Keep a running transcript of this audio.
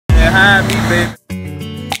Hire me, baby.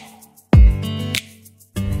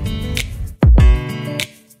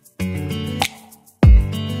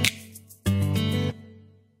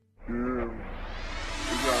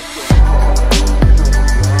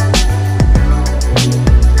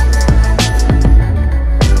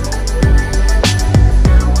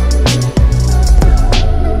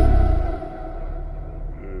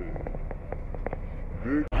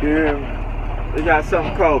 Yeah, they got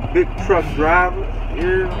something called big truck drivers.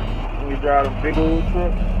 Yeah, when you drive them big old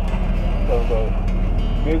trucks. Talking about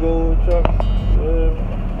big old trucks.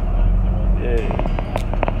 Yeah,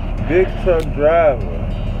 big truck driver.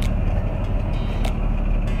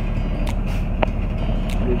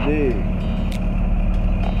 You dig?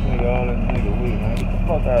 Nigga, all that nigga weak, man. Get the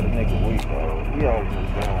fuck out of nigga weak, bro. He almost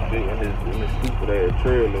down big in this stupid ass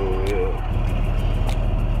trailer over here.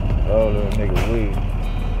 All that nigga weak.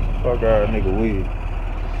 Fuck out of nigga weed.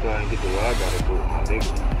 So I can get to where I gotta go, my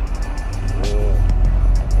nigga. Yeah.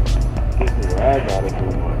 Get to where I gotta go,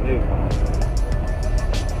 my nigga.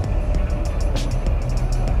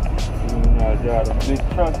 You know I drive a big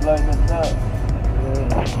truck like that. Yeah.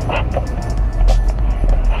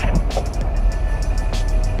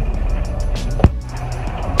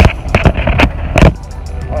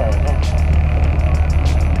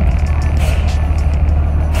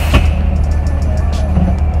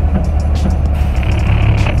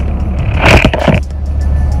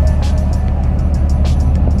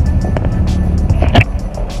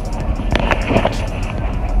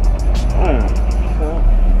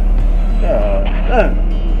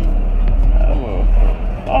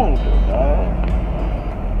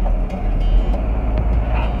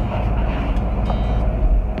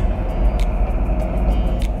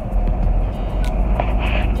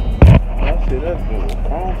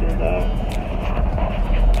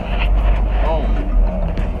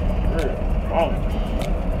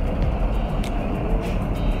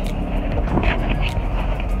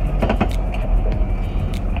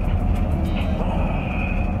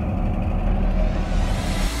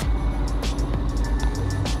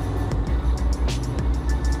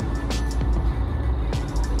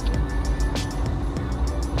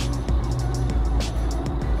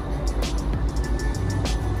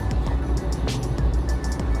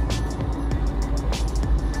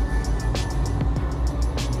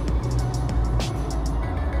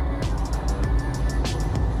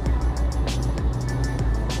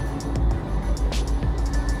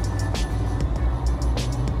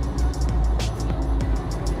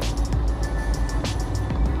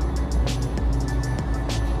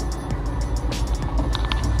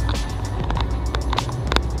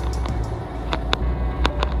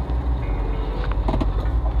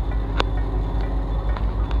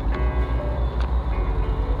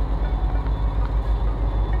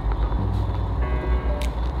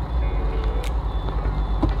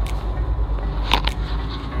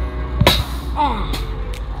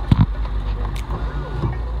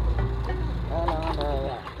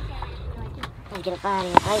 Get a fine in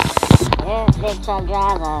your face. Yeah, big truck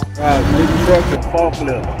driver. Big trucks and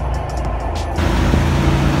forklifts.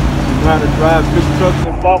 You know how to drive big trucks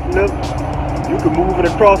and forklifts? You can move it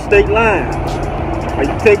across state lines. Or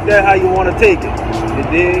you take that how you want to take it. You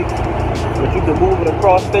dig? But you can move it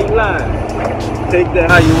across state lines. Take that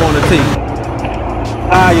how you want to take it.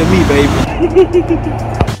 Hire me, baby.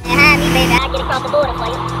 Hire me, baby. I'll get across the border for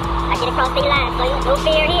you. I'll get across state lines for you. No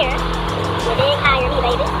fear here. You dig? Hire me,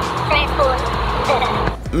 baby. Transport.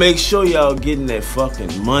 Make sure y'all getting that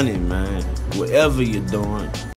fucking money, man. Whatever you're doing.